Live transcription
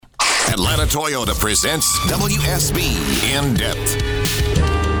Atlanta Toyota presents WSB In Depth.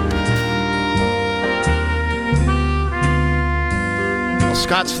 Well,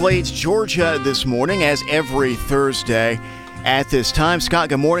 Scott Slade's Georgia this morning, as every Thursday at this time. Scott,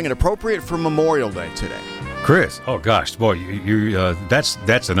 good morning, and appropriate for Memorial Day today. Chris, oh gosh, boy,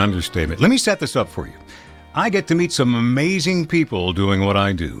 that's an understatement. Let me set this up for you. I get to meet some amazing people doing what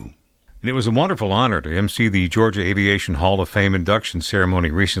I do. And it was a wonderful honor to MC the Georgia Aviation Hall of Fame induction ceremony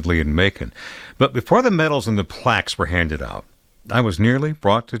recently in Macon. But before the medals and the plaques were handed out, I was nearly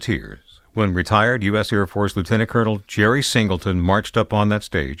brought to tears when retired U.S. Air Force Lieutenant Colonel Jerry Singleton marched up on that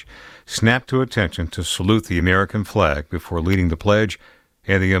stage, snapped to attention to salute the American flag before leading the pledge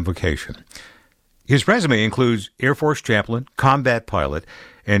and the invocation. His resume includes Airforce Chaplain, combat pilot,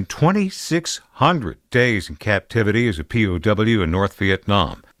 and 2,600 days in captivity as a POW in North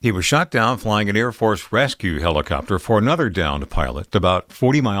Vietnam. He was shot down flying an Air Force rescue helicopter for another downed pilot about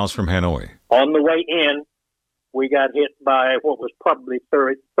 40 miles from Hanoi. On the way in, we got hit by what was probably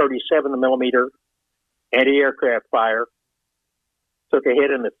 37 millimeter anti-aircraft fire. Took a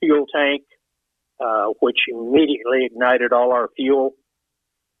hit in the fuel tank, which immediately ignited all our fuel.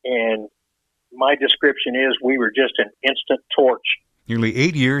 And my description is we were just an instant torch. Nearly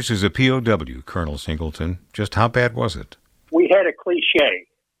 8 years as a POW, Colonel Singleton. Just how bad was it? We had a cliche.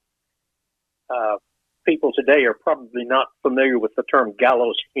 People today are probably not familiar with the term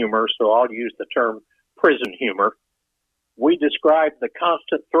gallows humor, so I'll use the term prison humor. We described the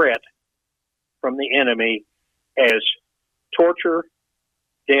constant threat from the enemy as torture,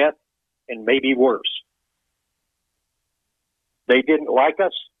 death, and maybe worse. They didn't like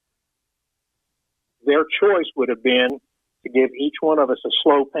us. Their choice would have been to give each one of us a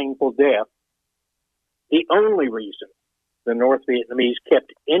slow, painful death. The only reason the North Vietnamese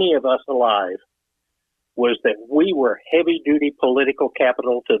kept any of us alive was that we were heavy-duty political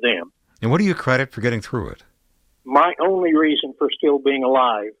capital to them. And what do you credit for getting through it? My only reason for still being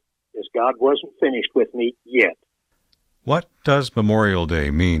alive is God wasn't finished with me yet. What does Memorial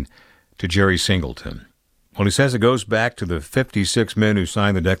Day mean to Jerry Singleton? Well, he says it goes back to the 56 men who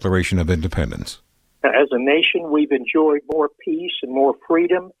signed the Declaration of Independence. As a nation, we've enjoyed more peace and more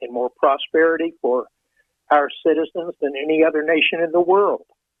freedom and more prosperity for our citizens than any other nation in the world.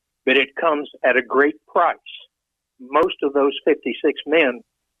 But it comes at a great price. Most of those 56 men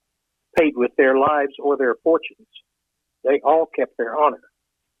paid with their lives or their fortunes. They all kept their honor.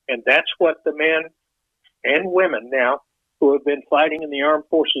 And that's what the men and women now who have been fighting in the armed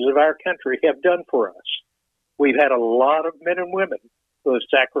forces of our country have done for us. We've had a lot of men and women who have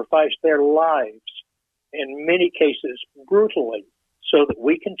sacrificed their lives, in many cases brutally, so that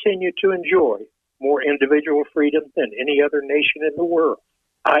we continue to enjoy more individual freedom than any other nation in the world.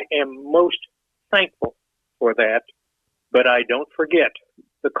 I am most thankful for that, but I don't forget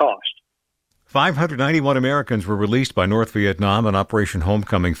the cost. 591 Americans were released by North Vietnam in Operation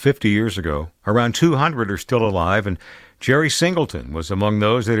Homecoming 50 years ago. Around 200 are still alive, and Jerry Singleton was among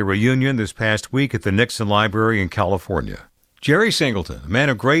those at a reunion this past week at the Nixon Library in California. Jerry Singleton, a man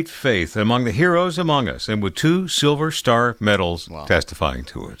of great faith, among the heroes among us, and with 2 Silver Star medals testifying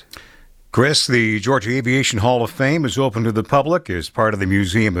to it. Chris, the Georgia Aviation Hall of Fame is open to the public as part of the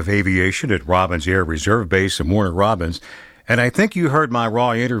Museum of Aviation at Robins Air Reserve Base in Warner Robins. And I think you heard my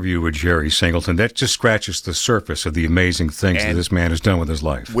raw interview with Jerry Singleton. That just scratches the surface of the amazing things that this man has done with his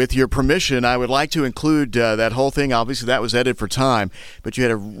life. With your permission, I would like to include that whole thing. Obviously, that was edited for time, but you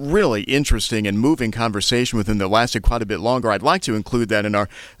had a really interesting and moving conversation with him that lasted quite a bit longer. I'd like to include that in our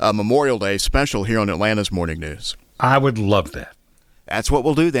Memorial Day special here on Atlanta's Morning News. I would love that. That's what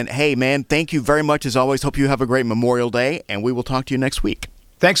we'll do then. Hey, man, thank you very much as always. Hope you have a great Memorial Day, and we will talk to you next week.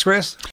 Thanks, Chris.